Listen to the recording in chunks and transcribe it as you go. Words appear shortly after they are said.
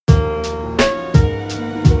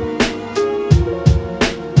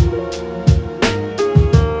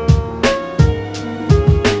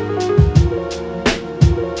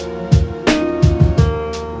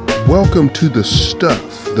Welcome to The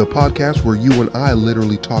Stuff, the podcast where you and I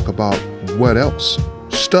literally talk about what else?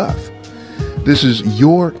 Stuff. This is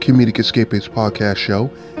your Comedic Escapees podcast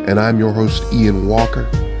show, and I'm your host, Ian Walker.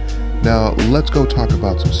 Now, let's go talk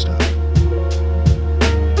about some stuff.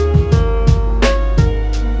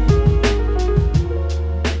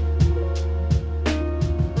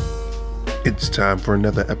 It's time for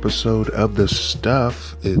another episode of The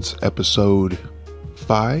Stuff. It's episode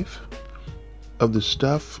 5 of The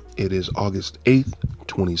Stuff. It is August 8th,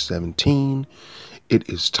 2017. It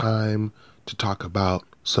is time to talk about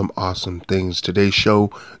some awesome things. Today's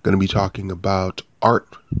show going to be talking about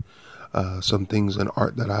art, some things in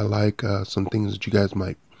art that I like, some things that you guys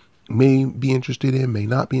may be interested in, may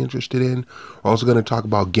not be interested in. We're also going to talk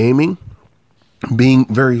about gaming. Being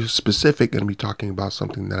very specific, going to be talking about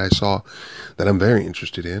something that I saw that I'm very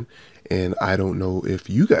interested in, and I don't know if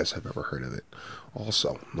you guys have ever heard of it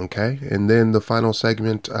also, okay? And then the final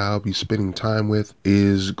segment I'll be spending time with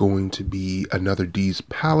is going to be another D's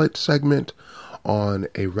Palate segment on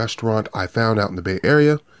a restaurant I found out in the Bay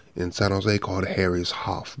Area in San Jose called Harry's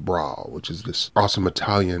Hofbrau, which is this awesome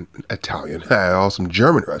awesome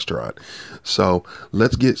German restaurant. So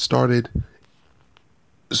let's get started.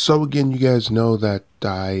 So again, you guys know that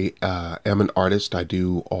I am an artist. I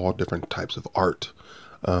do all different types of art.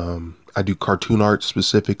 I do cartoon art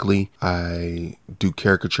specifically. I do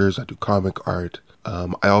caricatures. I do comic art.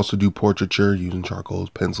 I also do portraiture using charcoals,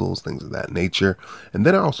 pencils, things of that nature. And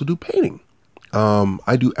then I also do painting.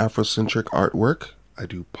 I do Afrocentric artwork. I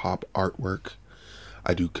do pop artwork.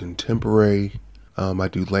 I do contemporary. I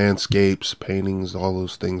do landscapes, paintings, all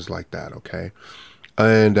those things like that, okay?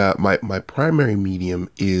 And my primary medium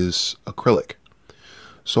is acrylic.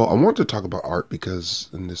 So I wanted to talk about art because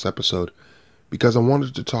in this episode, because I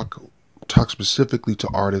wanted to talk specifically to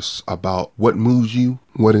artists about what moves you,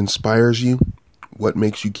 what inspires you, what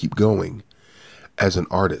makes you keep going as an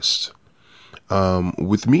artist.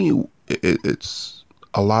 With me, it's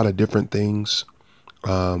a lot of different things.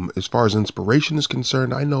 As far as inspiration is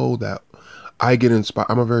concerned, I know that I get inspired.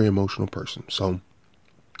 I'm a very emotional person. So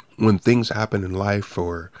when things happen in life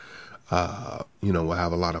or, I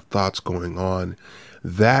have a lot of thoughts going on,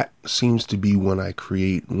 that seems to be when I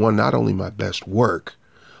create not only my best work,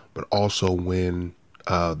 but also when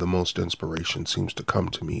the most inspiration seems to come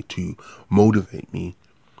to me to motivate me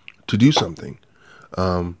to do something.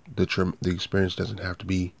 The experience doesn't have to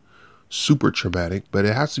be super traumatic, but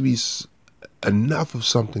it has to be enough of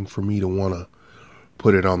something for me to want to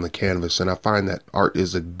put it on the canvas. And I find that art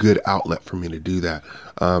is a good outlet for me to do that,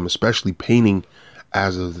 especially painting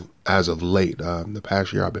as of late. The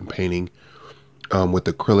past year I've been painting with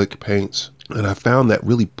acrylic paints, and I found that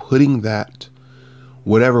really putting that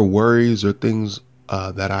whatever worries or things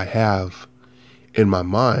that I have in my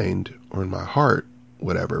mind or in my heart,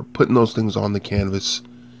 whatever, putting those things on the canvas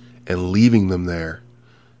and leaving them there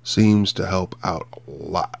seems to help out a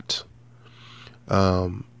lot.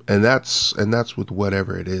 And that's with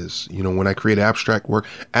whatever it is. When I create abstract work,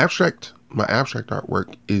 my abstract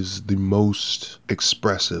artwork is the most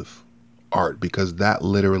expressive art, because that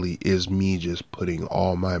literally is me just putting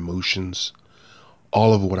all my emotions,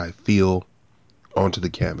 all of what I feel onto the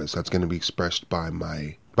canvas. That's going to be expressed by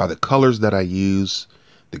the colors that I use,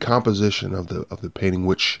 the composition of the painting,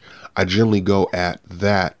 which I generally go at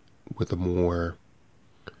that with a more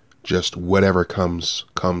just whatever comes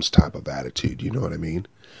type of attitude. You know what I mean?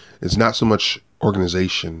 It's not so much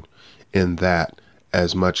organization in that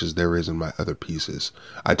as much as there is in my other pieces.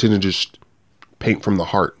 I tend to just paint from the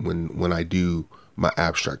heart when I do my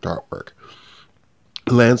abstract artwork.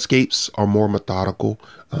 Landscapes are more methodical.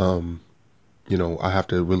 I have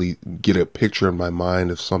to really get a picture in my mind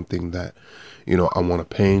of something that, I want to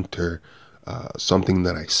paint, or something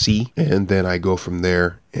that I see, and then I go from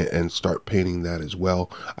there and start painting that as well.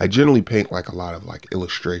 I generally paint like a lot of like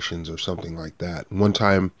illustrations or something like that. One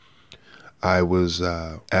time I was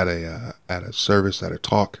at a service, at a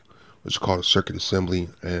talk, which is called a circuit assembly,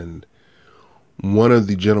 and one of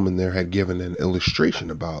the gentlemen there had given an illustration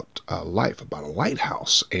about life, about a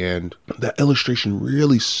lighthouse, and that illustration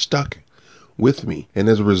really stuck with me. And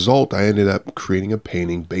as a result, I ended up creating a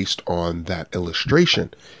painting based on that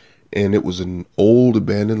illustration. And it was an old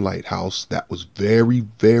abandoned lighthouse that was very,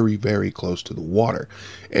 very, very close to the water.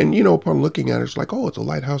 And, upon looking at it, it's like, oh, it's a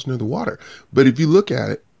lighthouse near the water. But if you look at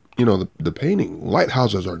it, the painting,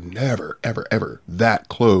 lighthouses are never, ever, ever that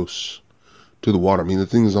close to the water. I mean, the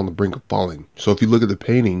thing is on the brink of falling. So if you look at the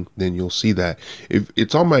painting, then you'll see that. If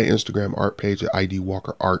it's on my Instagram art page at ID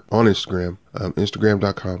Walker Art on Instagram,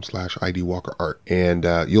 Instagram.com/ID Walker Art. And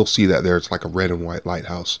you'll see that there. It's like a red and white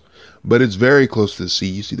lighthouse. But it's very close to the sea.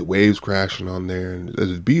 You see the waves crashing on there. And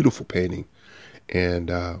it's a beautiful painting.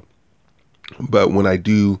 And but when I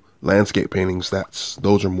do landscape paintings,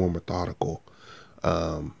 those are more methodical.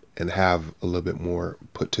 And have a little bit more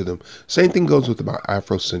put to them. Same thing goes with my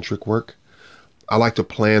Afrocentric work. I like to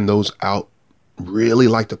plan those out, really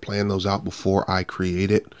like to plan those out before I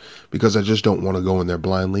create it, because I just don't want to go in there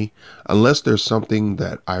blindly. Unless there's something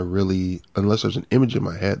that unless there's an image in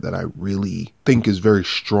my head that I really think is very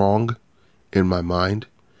strong in my mind,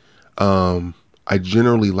 I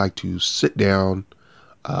generally like to sit down,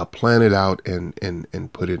 plan it out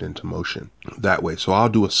and put it into motion that way. So I'll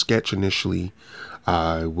do a sketch initially.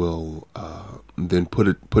 I will then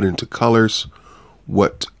put into colors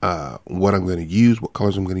what I'm going to use, what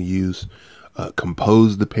colors I'm going to use,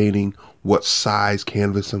 compose the painting, what size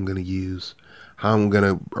canvas I'm going to use, how I'm going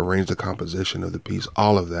to arrange the composition of the piece,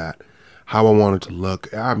 all of that, how I want it to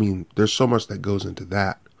look. I mean, there's so much that goes into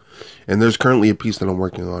that. And there's currently a piece that I'm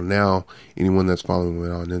working on now. Anyone that's following me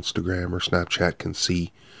on Instagram or Snapchat can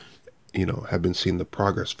see, have been seeing the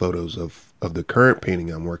progress photos of the current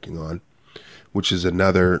painting I'm working on, which is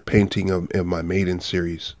another painting of my Maiden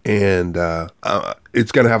series. And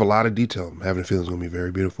it's going to have a lot of detail. I'm having a feeling it's going to be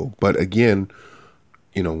very beautiful. But again,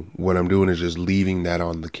 what I'm doing is just leaving that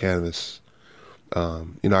on the canvas. I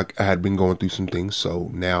had been going through some things, so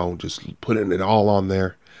now just putting it all on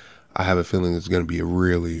there, I have a feeling it's going to be a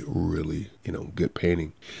really, really, good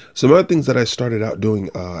painting. Some other things that I started out doing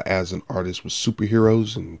as an artist was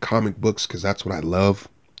superheroes and comic books, because that's what I love.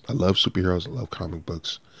 I love superheroes. I love comic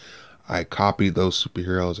books. I copied those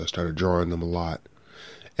superheroes. I started drawing them a lot.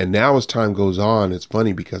 And now as time goes on, it's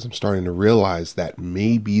funny because I'm starting to realize that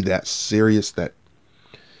maybe that serious, that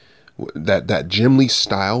Jim Lee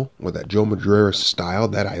style, or that Joe Madureira style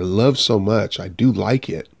that I love so much, I do like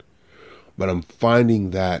it, but I'm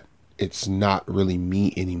finding that it's not really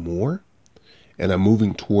me anymore. And I'm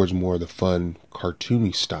moving towards more of the fun,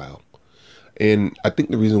 cartoony style. And I think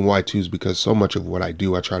the reason why too is because so much of what I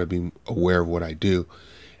do, I try to be aware of what I do.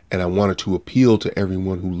 And I wanted to appeal to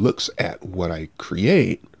everyone who looks at what I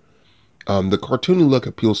create. The cartoony look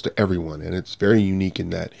appeals to everyone, and it's very unique in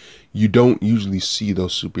that you don't usually see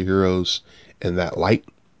those superheroes in that light.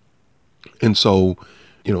 And so,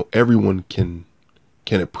 everyone can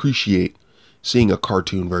appreciate seeing a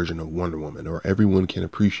cartoon version of Wonder Woman, or everyone can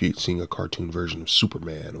appreciate seeing a cartoon version of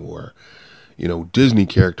Superman, or, Disney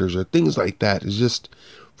characters or things like that. It's just,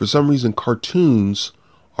 for some reason, cartoons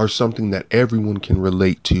are something that everyone can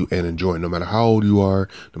relate to and enjoy, no matter how old you are,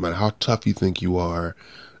 no matter how tough you think you are,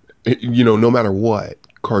 no matter what.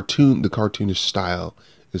 The cartoonish style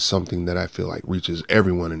is something that I feel like reaches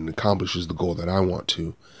everyone and accomplishes the goal that I want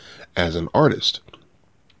to as an artist.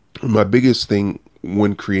 My biggest thing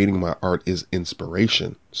when creating my art is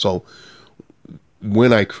inspiration. So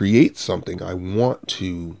when I create something, I want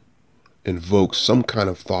to invoke some kind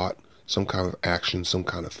of thought, some kind of action, some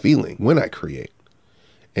kind of feeling when I create.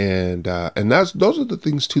 And those are the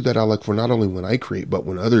things too that I like for not only when I create, but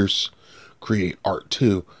when others create art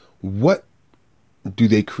too. What do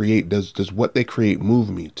they create? Does what they create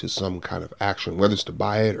move me to some kind of action, whether it's to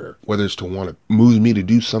buy it or whether it's to want to move me to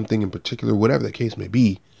do something in particular, whatever the case may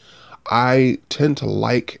be. I tend to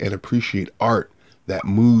like and appreciate art that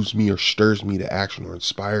moves me or stirs me to action or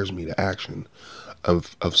inspires me to action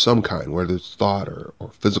of some kind, whether it's thought or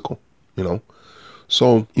physical,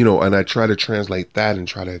 So, and I try to translate that and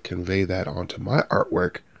try to convey that onto my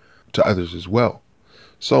artwork to others as well.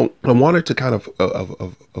 So I wanted to kind of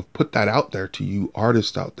put that out there to you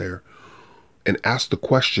artists out there and ask the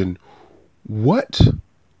question, what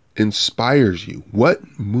inspires you?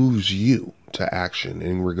 What moves you to action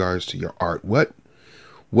in regards to your art? What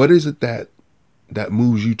is it that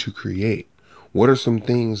moves you to create? What are some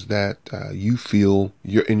things that you feel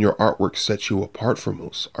in your artwork sets you apart from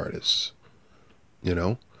most artists?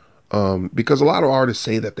 Because a lot of artists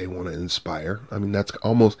say that they want to inspire. I mean, that's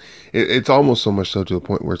almost, it's almost so much so to the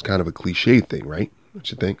point where it's kind of a cliche thing, right? Don't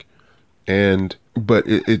you think? But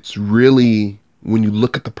it's really, when you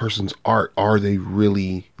look at the person's art, are they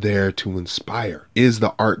really there to inspire? Is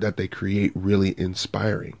the art that they create really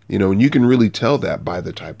inspiring? And you can really tell that by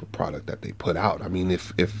the type of product that they put out. I mean,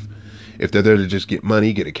 if they're there to just get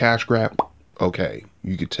money, get a cash grab, okay,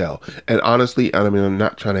 you could tell. And honestly, I mean, I'm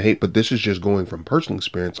not trying to hate, but this is just going from personal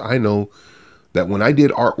experience. I know that when I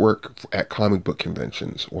did artwork at comic book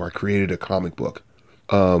conventions, or I created a comic book,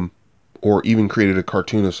 or even created a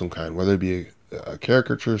cartoon of some kind, whether it be a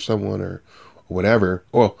caricature of someone whatever.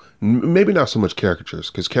 Well, maybe not so much caricatures,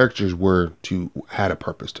 because caricatures had a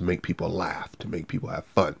purpose to make people laugh, to make people have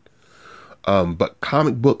fun. But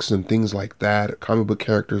comic books and things like that, comic book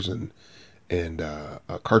characters and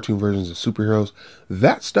cartoon versions of superheroes,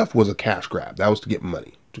 that stuff was a cash grab. That was to get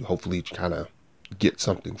money, to hopefully kind of get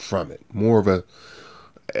something from it. More of a,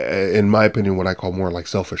 in my opinion, what I call more like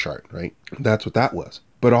selfish art, right? That's what that was.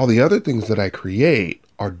 But all the other things that I create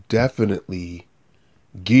are definitely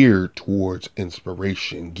geared towards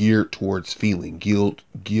inspiration, geared towards feeling,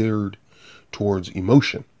 geared towards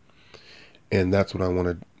emotion. And that's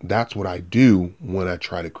what I do when I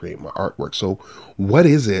try to create my artwork. So what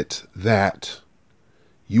is it that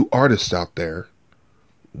you artists out there,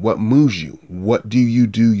 what moves you? What do you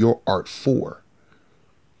do your art for?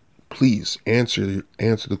 Please answer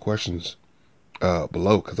the questions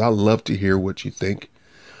below, because I love to hear what you think.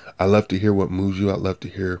 I love to hear what moves you. I love to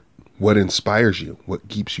hear what inspires you, what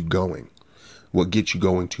keeps you going, what gets you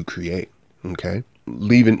going to create. Okay.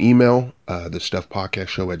 Leave an email,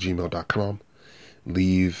 thestuffpodcastshow@gmail.com.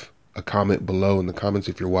 Leave a comment below in the comments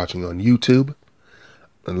if you're watching on YouTube,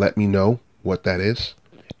 and let me know what that is.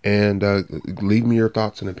 And leave me your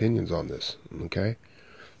thoughts and opinions on this. Okay.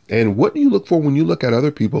 And what do you look for when you look at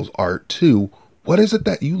other people's art too? What is it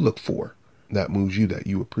that you look for that moves you, that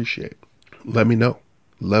you appreciate? Let me know.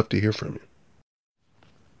 Love to hear from you.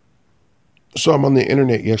 So I'm on the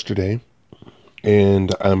internet yesterday,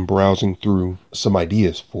 and I'm browsing through some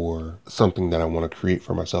ideas for something that I want to create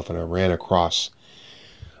for myself. And I ran across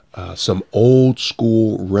some old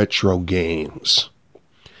school retro games.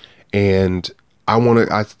 And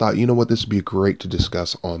I thought, you know what, this would be great to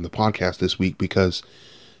discuss on the podcast this week, because,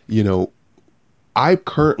 you know, I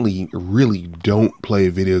currently really don't play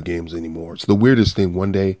video games anymore. It's the weirdest thing.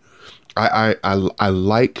 One day, I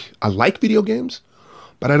like video games,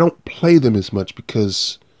 but I don't play them as much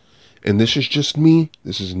because, and this is just me,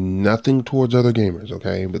 this is nothing towards other gamers,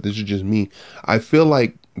 okay? But this is just me. I feel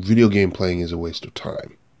like video game playing is a waste of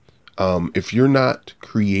time. If you're not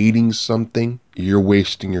creating something, you're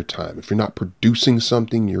wasting your time. If you're not producing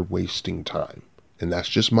something, you're wasting time. And that's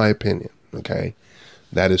just my opinion, okay?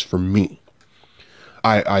 That is for me.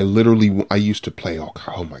 I used to play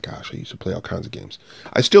oh my gosh, I used to play all kinds of games.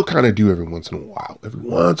 I still kind of do every once in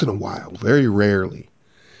a while, very rarely.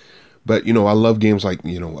 But, you know, I love games like,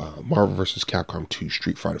 you know, Marvel vs. Capcom 2,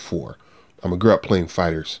 Street Fighter 4. I grew up playing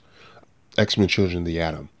fighters, X-Men Children of the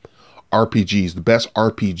Atom. RPGs, the best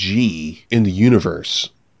RPG in the universe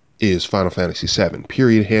is Final Fantasy VII.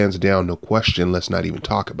 Period, hands down, no question. Let's not even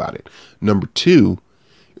talk about it. Number 2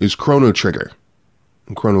 is Chrono Trigger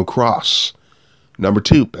and Chrono Cross. Number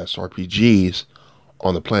 2, best RPGs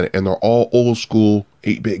on the planet. And they're all old school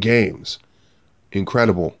 8-bit games.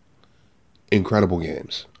 Incredible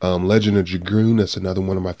games. Legend of Dragoon, that's another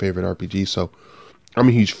one of my favorite RPGs. So I'm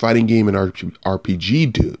a huge fighting game and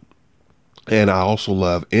RPG dude. And I also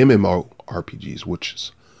love MMORPGs, which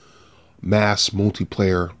is mass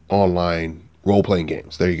multiplayer online role-playing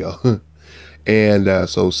games. There you go. And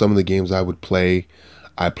so some of the games I would play,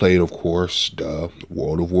 I played, of course,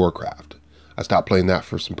 World of Warcraft. I stopped playing that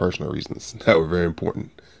for some personal reasons that were very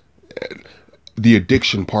important. The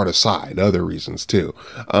addiction part aside, other reasons too.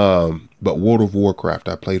 But World of Warcraft,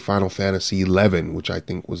 I played Final Fantasy XI, which I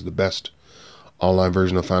think was the best online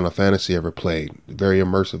version of Final Fantasy ever played. Very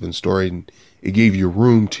immersive in story, and it gave you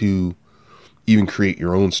room to even create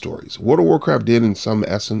your own stories. World of Warcraft did in some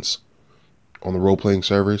essence on the role-playing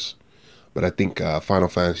servers, but I think Final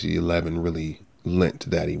Fantasy XI really lent to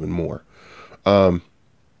that even more. I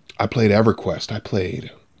played EverQuest. I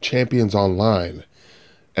played Champions Online.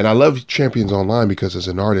 And I love Champions Online because as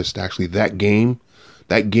an artist, actually that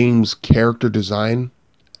game's character design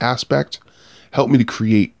aspect helped me to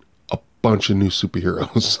create a bunch of new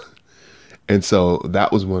superheroes. And so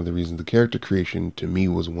that was one of the reasons. The character creation to me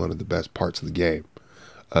was one of the best parts of the game.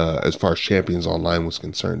 As far as Champions Online was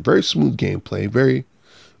concerned, very smooth gameplay. It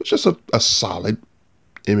was just a solid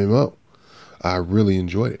MMO. I really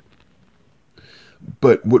enjoyed it.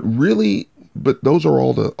 But those are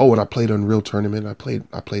all and I played Unreal Tournament. I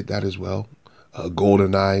played that as well.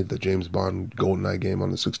 GoldenEye, the James Bond GoldenEye game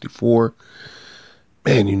on the 64.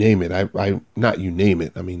 Man, you name it. Not you name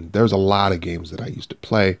it. I mean, there's a lot of games that I used to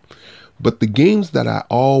play. But the games that I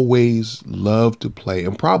always love to play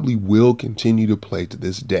and probably will continue to play to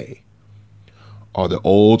this day are the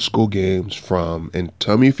old school games from, and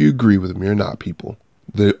tell me if you agree with me or not, people,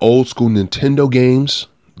 the old school Nintendo games,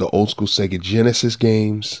 the old school Sega Genesis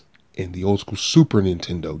games, and the old school Super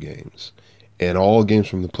Nintendo games, and all games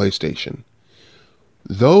from the PlayStation.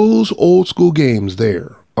 Those old school games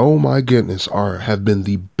there, oh my goodness, have been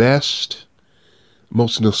the best,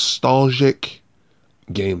 most nostalgic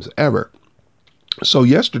games ever. So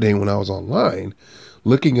yesterday when I was online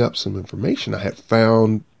looking up some information, I had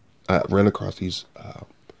ran across these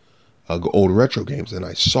old retro games, and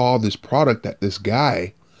I saw this product that this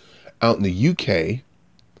guy out in the UK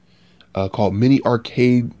called Mini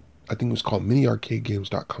Arcade. I think it was called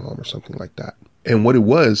miniarcadegames.com or something like that. And what it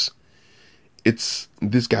was, it's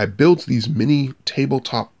this guy builds these mini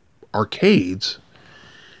tabletop arcades,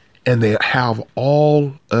 and they have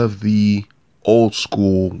all of the old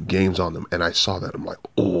school games on them. And I saw that. I'm like,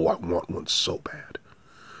 oh, I want one so bad.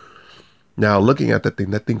 Now looking at that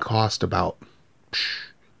thing cost about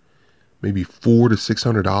maybe $400 to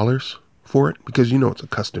 $600 for it, because it's a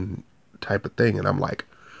custom type of thing. And I'm like,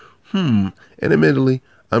 and admittedly,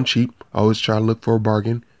 I'm cheap. I always try to look for a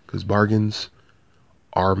bargain, because bargains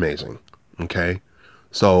are amazing. Okay.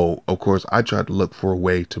 So of course I tried to look for a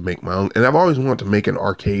way to make my own, and I've always wanted to make an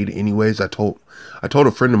arcade anyways. I told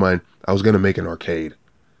a friend of mine I was going to make an arcade,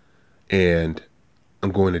 and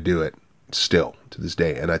I'm going to do it still to this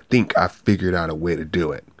day. And I think I figured out a way to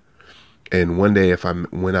do it. And one day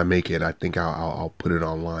when I make it, I think I'll put it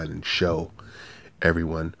online and show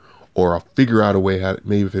everyone, or I'll figure out a way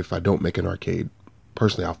maybe if I don't make an arcade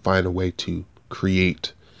personally, I'll find a way to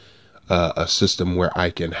create a system where I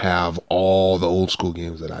can have all the old school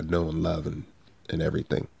games that I know and love and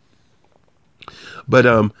everything.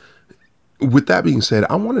 But with that being said,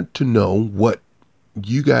 I wanted to know what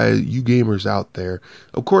you gamers out there,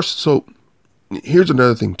 of course. So here's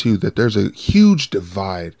another thing too, that there's a huge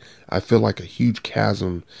divide. I feel like a huge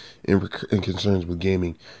chasm in concerns with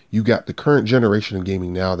gaming. You got the current generation of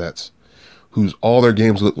gaming now whose all their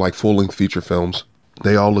games look like full-length feature films.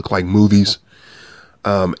 They all look like movies.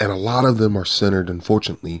 And a lot of them are centered,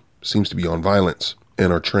 unfortunately, seems to be on violence,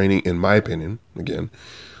 and are training, in my opinion, again,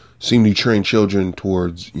 seem to train children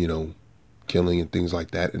towards, killing and things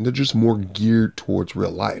like that. And they're just more geared towards real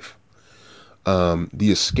life. The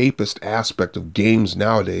escapist aspect of games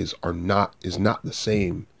nowadays is not the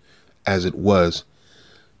same as it was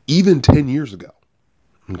even 10 years ago.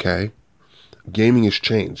 Okay. Gaming has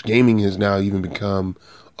changed. Gaming has now even become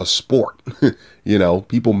a sport.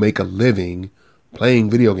 People make a living playing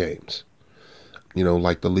video games,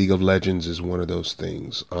 like the League of Legends is one of those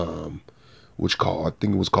things, I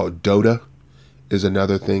think it was called Dota is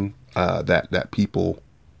another thing, that people,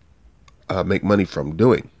 make money from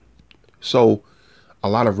doing. So a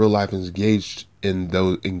lot of real life is engaged in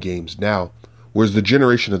games now, whereas the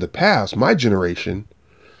generation of the past, my generation,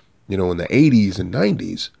 in the 80s and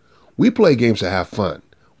 90s, we play games to have fun.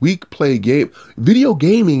 Video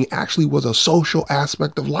gaming actually was a social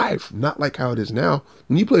aspect of life, not like how it is now.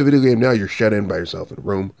 When you play a video game now, you're shut in by yourself in a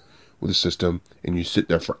room with a system, and you sit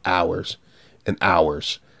there for hours and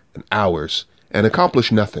hours and hours and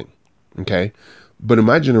accomplish nothing. Okay. But in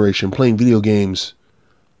my generation, playing video games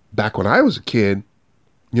back when I was a kid,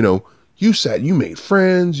 you made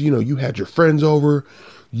friends, you had your friends over,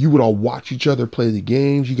 you would all watch each other play the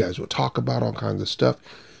games. You guys would talk about all kinds of stuff.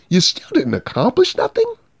 You still didn't accomplish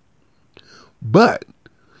nothing. But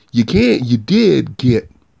you did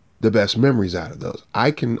get the best memories out of those.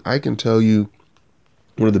 I can tell you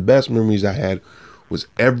one of the best memories I had was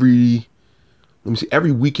every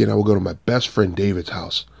weekend I would go to my best friend David's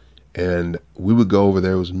house, and we would go over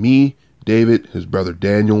there. It was me, David, his brother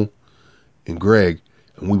Daniel, and Greg,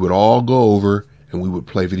 and we would all go over and we would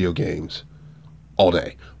play video games all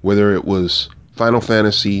day, whether it was Final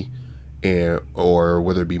Fantasy or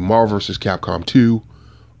whether it be Marvel vs. Capcom 2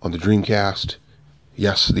 on the Dreamcast.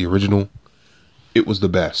 Yes, the original. It was the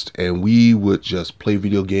best. And we would just play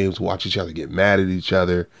video games, watch each other get mad at each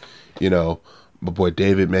other. My boy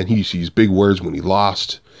David, man, he used to use big words when he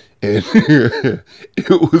lost. And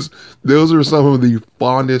those are some of the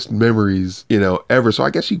fondest memories, ever. So I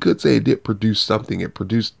guess you could say it did produce something. It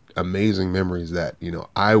produced amazing memories that,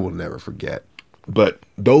 I will never forget. But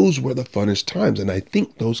those were the funnest times, and I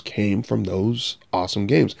think those came from those awesome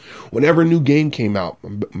games. Whenever a new game came out,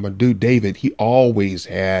 my dude David, he always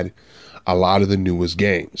had a lot of the newest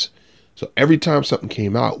games. So every time something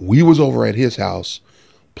came out, we was over at his house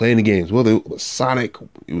playing the games. Whether it was Sonic,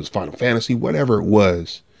 it was Final Fantasy, whatever it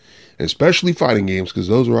was, and especially fighting games, because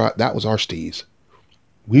that was our steez.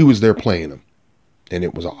 We was there playing them, and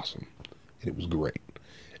it was awesome, and it was great.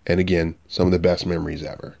 And again, some of the best memories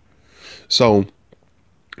ever. So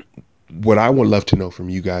what I would love to know from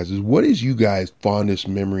you guys is, what is you guys' fondest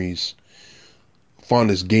gaming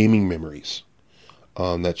memories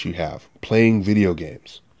that you have playing video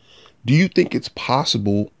games? Do you think it's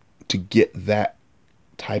possible to get that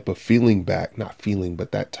type of feeling back? Not feeling,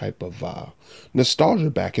 but that type of nostalgia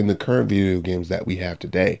back in the current video games that we have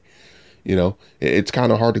today. It's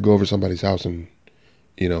kind of hard to go over somebody's house and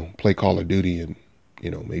play Call of Duty and,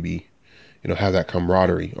 maybe, have that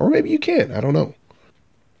camaraderie. Or maybe you can. I don't know.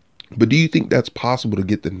 But do you think that's possible to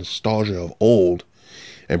get the nostalgia of old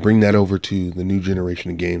and bring that over to the new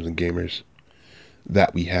generation of games and gamers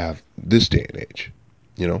that we have this day and age?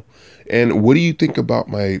 And what do you think about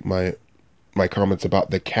my comments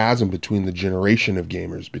about the chasm between the generation of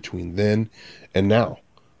gamers between then and now,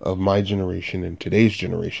 of my generation and today's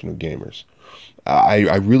generation of gamers?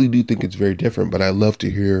 I really do think it's very different, but I love to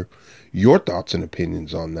hear your thoughts and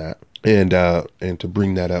opinions on that, and to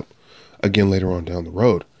bring that up again later on down the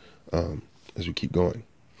road, as we keep going.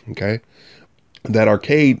 Okay, that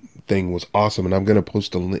arcade thing was awesome, and I'm gonna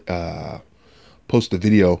post a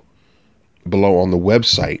video below on the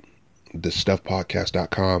website,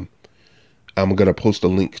 thestuffpodcast.com. I'm gonna post a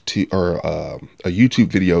link to, or a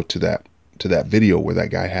YouTube video to that video where that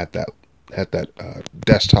guy had that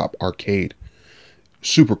desktop arcade.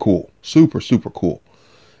 Super cool, super cool.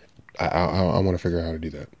 I want to figure out how to do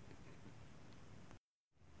that.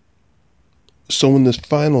 So in this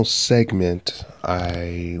final segment,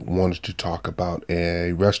 I wanted to talk about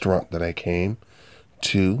a restaurant that I came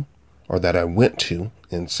to, or that I went to,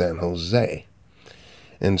 in San Jose.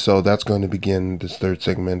 And so that's going to begin this third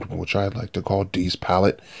segment, which I like to call D's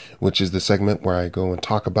Palate, which is the segment where I go and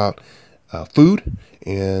talk about food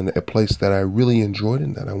and a place that I really enjoyed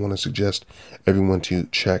and that I want to suggest everyone to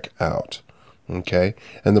check out. Okay.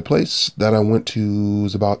 And the place that I went to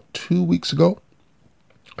was about 2 weeks ago.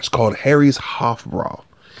 It's called Harry's Hofbrau.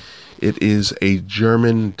 It is a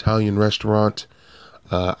German Italian restaurant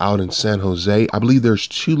out in San Jose. I believe there's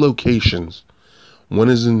 2 locations. One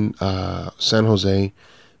is in San Jose.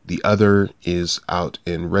 The other is out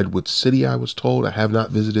in Redwood City, I was told. I have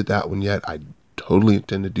not visited that one yet. I totally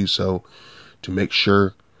intend to do so, to make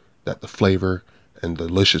sure that the flavor and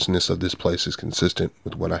deliciousness of this place is consistent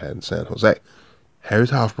with what I had in San Jose.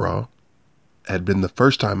 Harry's Hofbrau had been the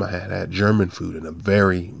first time I had German food in a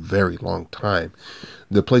very, very long time.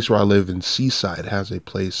 The place where I live in Seaside has a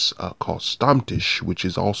place called Stammtisch, which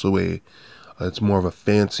is also it's more of a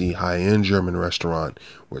fancy, high-end German restaurant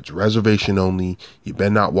where it's reservation only. You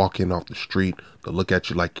better not walk in off the street. They'll look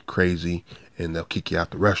at you like you're crazy, and they'll kick you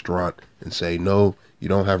out the restaurant and say, no, you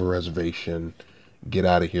don't have a reservation. Get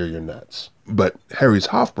out of here, you're nuts. But Harry's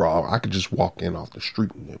Hofbrau, I could just walk in off the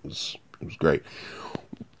street, and it was great.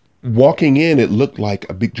 Walking in, it looked like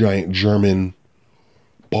a big, giant German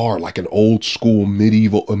bar, like an old school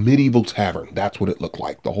medieval tavern. That's what it looked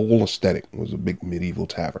like. The whole aesthetic was a big medieval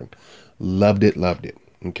tavern. Loved it.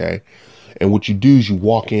 Okay. And what you do is you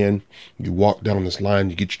walk in, you walk down this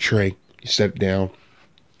line, you get your tray, you set it down,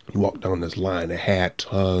 you walk down this line. It had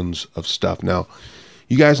tons of stuff. Now,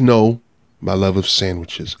 you guys know my love of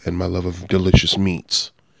sandwiches and my love of delicious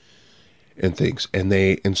meats and things.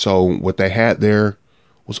 And so what they had there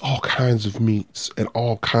was all kinds of meats and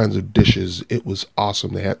all kinds of dishes. It was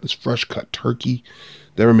awesome. They had this fresh cut turkey.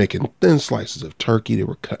 They were making thin slices of turkey. They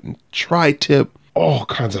were cutting tri-tip, all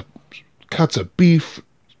kinds of cuts of beef,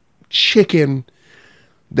 chicken.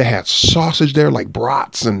 They had sausage there, like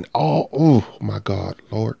brats and all. Oh my God,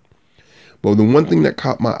 Lord. But the one thing that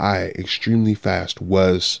caught my eye extremely fast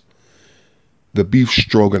was the beef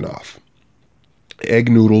stroganoff. Egg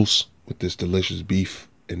noodles with this delicious beef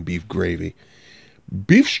and beef gravy.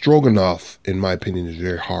 Beef stroganoff, in my opinion, is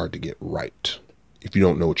very hard to get right if you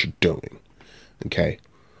don't know what you're doing. Okay.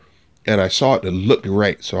 And I saw it looked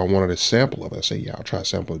great, so I wanted a sample of it. I said, yeah, I'll try a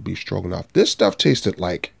sample of beef stroganoff. This stuff tasted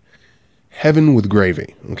like heaven with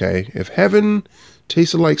gravy. Okay. If heaven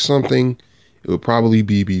tasted like something, it would probably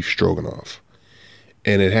be beef stroganoff.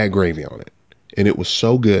 And it had gravy on it. And it was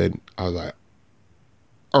so good. I was like,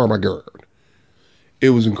 oh my God.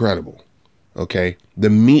 It was incredible. Okay. The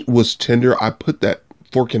meat was tender. I put that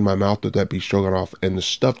fork in my mouth with that beef stroganoff, and the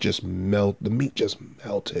stuff just melted. The meat just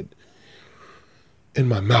melted in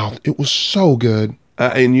my mouth. It was so good.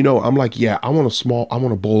 And I'm like, yeah, I want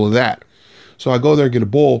a bowl of that. So I go there and get a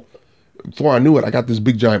bowl. Before I knew it, I got this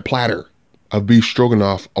big giant platter of beef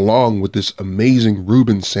stroganoff along with this amazing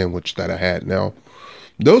Reuben sandwich that I had. Now,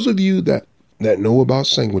 those of you that know about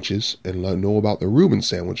sandwiches and know about the Reuben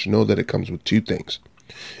sandwich know that it comes with 2 things.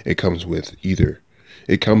 It comes with,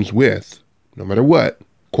 no matter what,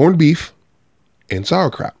 corned beef and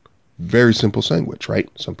sauerkraut. Very simple sandwich, right?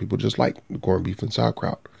 Some people just like the corned beef and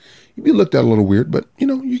sauerkraut. You'd be looked at a little weird, but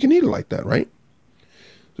you can eat it like that, right?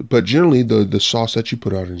 But generally, the sauce that you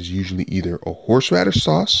put on it is usually either a horseradish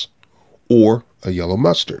sauce or a yellow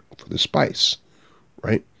mustard for the spice,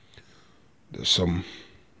 right? There's some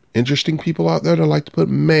interesting people out there that like to put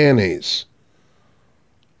mayonnaise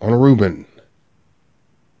on a Reuben.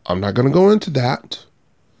 I'm not going to go into that.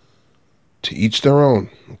 To each their own,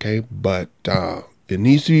 okay? But it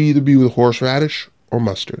needs to either be with horseradish or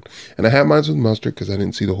mustard. And I had mine with mustard because I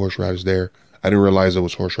didn't see the horseradish there. I didn't realize there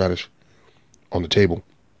was horseradish on the table.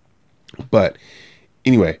 But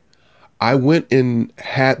anyway, I went and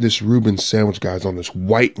had this Reuben sandwich, guys, on this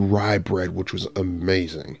white rye bread, which was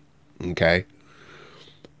amazing. Okay.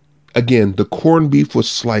 Again, the corned beef was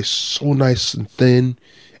sliced so nice and thin,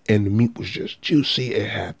 and the meat was just juicy. It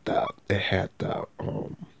had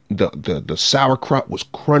the sauerkraut was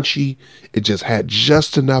crunchy. It just had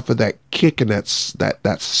just enough of that kick and that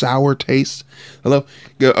sour taste. I love.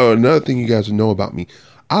 Another thing you guys know about me,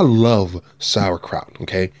 I love sauerkraut.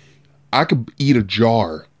 Okay, I could eat a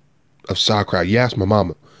jar of sauerkraut. You ask my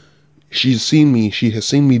mama. She has seen me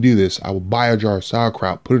do this. I will buy a jar of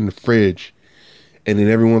sauerkraut, put it in the fridge, and then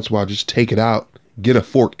every once in a while just take it out, get a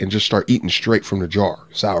fork, and just start eating straight from the jar.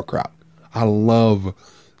 Sauerkraut. I love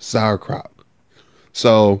sauerkraut.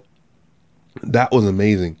 So that was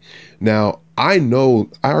amazing. Now, I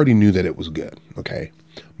already knew that it was good. Okay.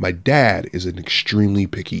 My dad is an extremely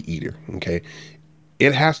picky eater. Okay.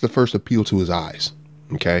 It has to first appeal to his eyes.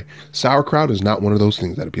 Okay. Sauerkraut is not one of those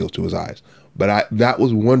things that appeals to his eyes. But that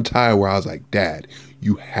was one time where I was like, Dad,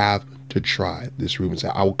 you have to try this Reuben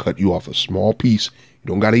salad. I will cut you off a small piece. You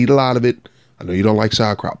don't got to eat a lot of it. I know you don't like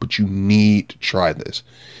sauerkraut, but you need to try this.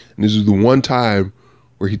 And this is the one time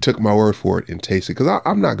where he took my word for it and tasted. Because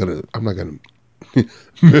I'm not gonna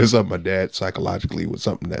mess up my dad psychologically with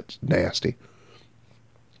something that's nasty.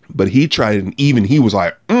 But he tried it, and even he was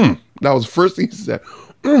like, That was the first thing he said.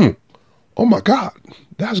 Oh my God,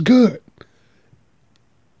 that's good.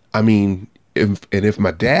 I mean, if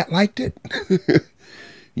my dad liked it,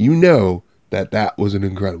 you know that was an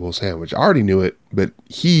incredible sandwich. I already knew it, but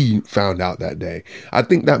he found out that day. I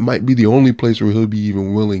think that might be the only place where he'll be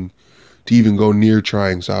even willing to even go near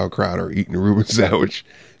trying sauerkraut or eating a Reuben sandwich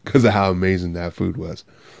because of how amazing that food was.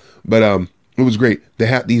 But it was great. They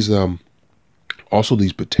had these also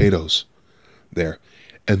these potatoes there.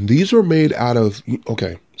 And these are made out of,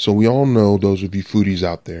 okay, so we all know, those of you foodies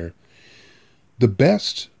out there, the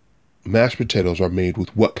best mashed potatoes are made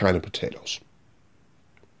with what kind of potatoes?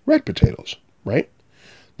 Red potatoes, right?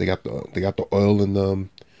 They got the oil in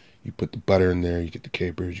them. You put the butter in there, you get the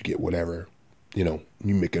capers, you get whatever. You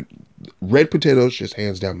make it. Red potatoes, just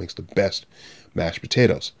hands down, makes the best mashed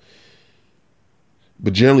potatoes.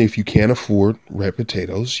 But generally, if you can't afford red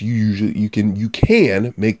potatoes, you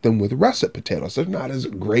can make them with russet potatoes. They're not as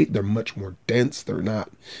great. They're much more dense. They're not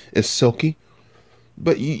as silky.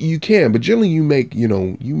 But you can. But generally, you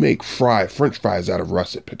make French fries out of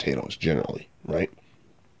russet potatoes. Generally, right?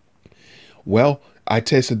 Well, I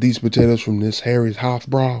tasted these potatoes from this Harry's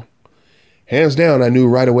Hofbrau. Hands down, I knew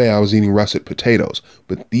right away I was eating russet potatoes.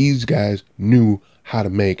 But these guys knew how to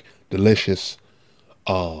make delicious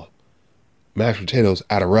mashed potatoes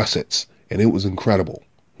out of russets, and it was incredible.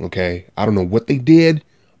 Okay, I don't know what they did,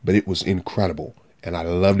 but it was incredible, and I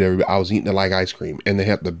loved every. I was eating it like ice cream, and they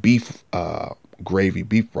had the beef gravy,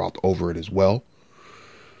 beef broth over it as well.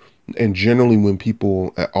 And generally, when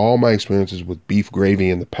people, all my experiences with beef gravy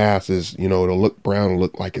in the past is, it'll look brown and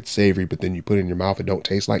look like it's savory, but then you put it in your mouth, it don't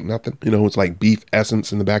taste like nothing. It's like beef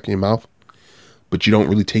essence in the back of your mouth, but you don't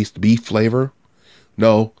really taste the beef flavor.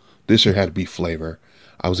 No, this here had beef flavor.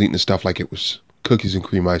 I was eating the stuff like it was cookies and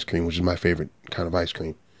cream ice cream, which is my favorite kind of ice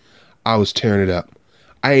cream. I was tearing it up.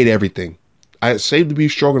 I ate everything. I had saved the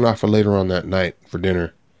beef stroganoff for later on that night for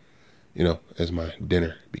dinner, as my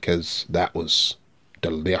dinner, because that was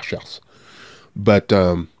delicious. But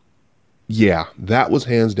yeah, that was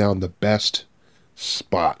hands down the best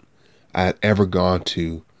spot I had ever gone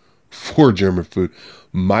to for German food.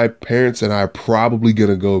 My parents and I are probably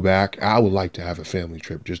going to go back. I would like to have a family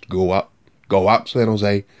trip, just go up San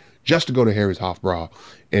Jose, just to go to Harry's Hofbrau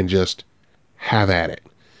and just have at it,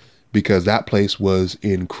 because that place was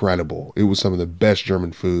incredible. It was some of the best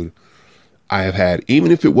German food I have had,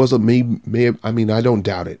 even if it was I don't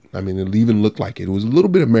doubt it. I mean, it even looked like it was a little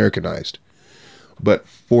bit Americanized, but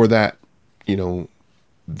for that,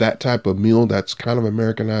 that type of meal that's kind of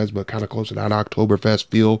Americanized, but kind of close to that Oktoberfest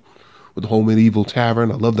feel with the whole medieval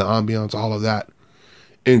tavern. I love the ambiance, all of that.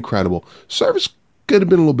 Incredible. Service could have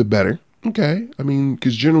been a little bit better. Okay. I mean,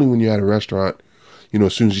 because generally when you're at a restaurant,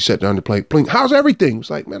 as soon as you sit down to plate, blink, how's everything?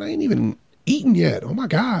 It's like, man, I ain't even eaten yet. Oh my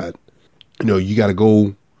God. You got to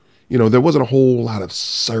go, there wasn't a whole lot of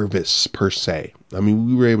service per se. I mean,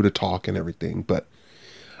 we were able to talk and everything, but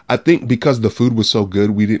I think because the food was so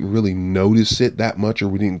good, we didn't really notice it that much, or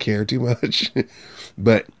we didn't care too much,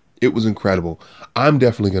 but it was incredible. I'm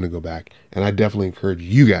definitely going to go back, and I definitely encourage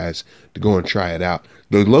you guys to go and try it out.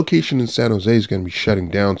 The location in San Jose is going to be shutting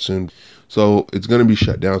down soon. So it's going to be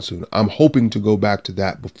shut down soon. I'm hoping to go back to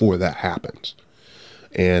that before that happens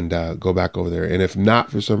and go back over there. And if not,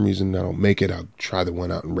 for some reason, I don't make it, I'll try the one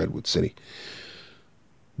out in Redwood City.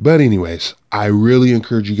 But anyways, I really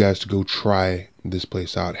encourage you guys to go try this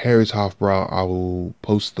place out. Harry's Hofbrau. I will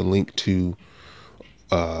post the link to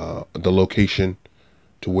the location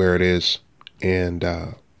to where it is and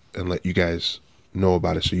let you guys know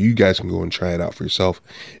about it so you guys can go and try it out for yourself.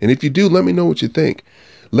 And if you do, let me know what you think.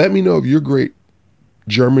 Let me know of your great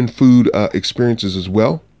German food experiences as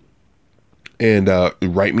well. And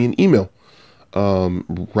write me an email.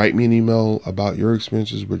 Write me an email about your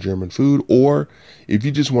experiences with German food, or if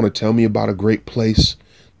you just want to tell me about a great place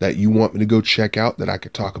that you want me to go check out that I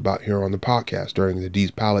could talk about here on the podcast during the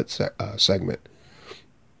D's Palate segment,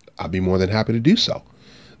 I'll be more than happy to do so.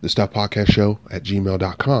 The Stuff Podcast Show at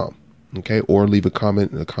gmail.com. Okay, or leave a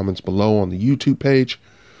comment in the comments below on the YouTube page,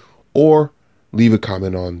 or leave a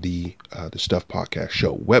comment on the Stuff Podcast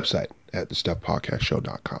Show website at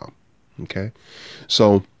thestuffpodcastshow.com. Okay,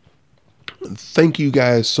 so thank you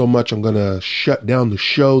guys so much. I'm going to shut down the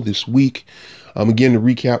show this week. Again, to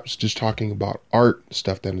recap, just talking about art,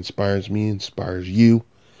 stuff that inspires me, inspires you.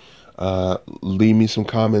 Leave me some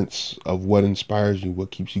comments of what inspires you,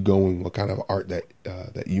 what keeps you going, what kind of art that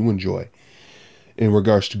you enjoy. In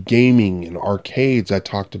regards to gaming and arcades, I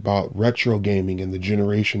talked about retro gaming and the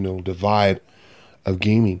generational divide of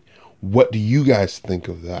gaming. What do you guys think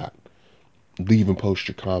of that? Leave and post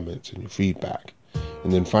your comments and your feedback.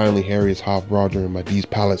 And then finally, Harry's Hofbrau during my D's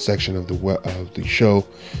Palate section of the show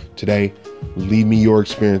today. Leave me your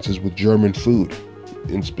experiences with German food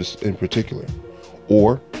in particular,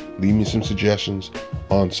 or leave me some suggestions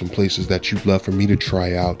on some places that you'd love for me to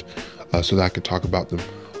try out, so that I could talk about them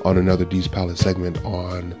on another D's Palate segment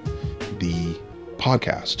on the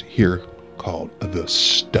podcast here called The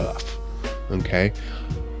Stuff. Okay,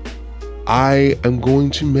 I am going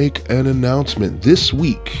to make an announcement this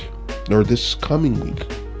week, or this coming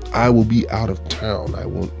week. I will be out of town.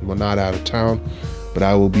 Well, not out of town, but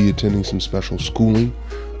I will be attending some special schooling.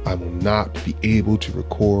 I will not be able to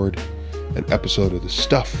record an episode of The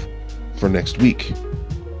Stuff for next week.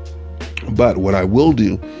 But what I will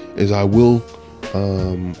do is I will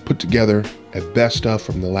put together a best of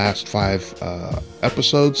from the last 5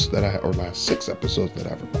 episodes last 6 episodes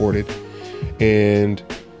that I've recorded, and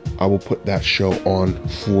I will put that show on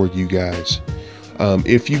for you guys.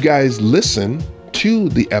 If you guys listen to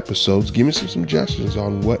the episodes, give me some suggestions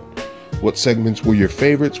on what segments were your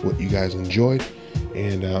favorites, what you guys enjoyed,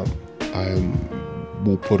 and I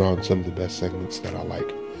will put on some of the best segments that I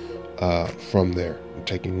like from there. I'm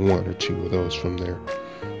taking 1 or 2 of those from there,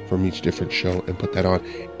 from each different show, and put that on.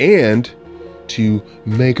 And to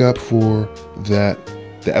make up for that,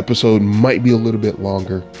 the episode might be a little bit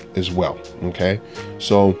longer as well. Okay,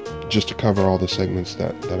 so just to cover all the segments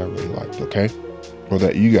that I really liked, okay, or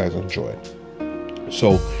that you guys enjoyed.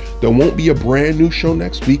 So there won't be a brand new show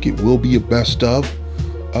next week. It will be a best of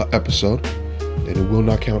episode, and it will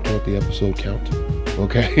not count toward the episode count.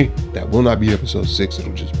 Okay, that will not be episode 6.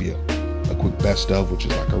 It'll just be a quick best of, which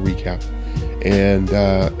is like a recap, and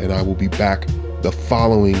I will be back the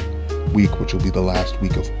following week, which will be the last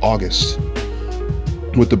week of August,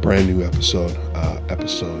 with the brand new episode,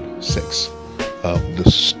 episode 6 of The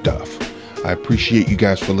Stuff. I appreciate you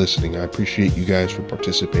guys for listening. I appreciate you guys for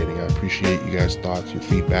participating. I appreciate you guys' thoughts, your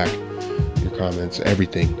feedback, your comments,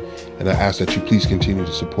 everything. And I ask that you please continue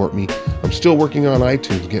to support me. I'm still working on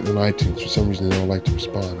iTunes, getting on iTunes. For some reason, they don't like to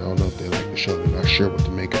respond. I don't know if they like the show. They're not sure what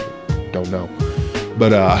to make of it. Don't know.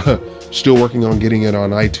 But still working on getting it on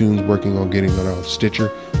iTunes, working on getting it on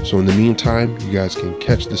Stitcher. So in the meantime, you guys can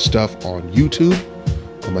catch this stuff on YouTube,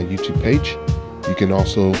 on my YouTube page. You can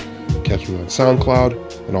also catch me on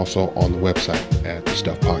SoundCloud and also on the website at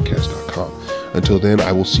thestuffpodcast.com. Until then,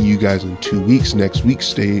 I will see you guys in 2 weeks. Next week,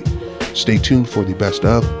 stay tuned for the best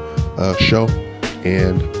of show,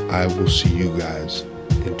 and I will see you guys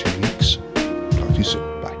in 2 weeks. Talk to you soon.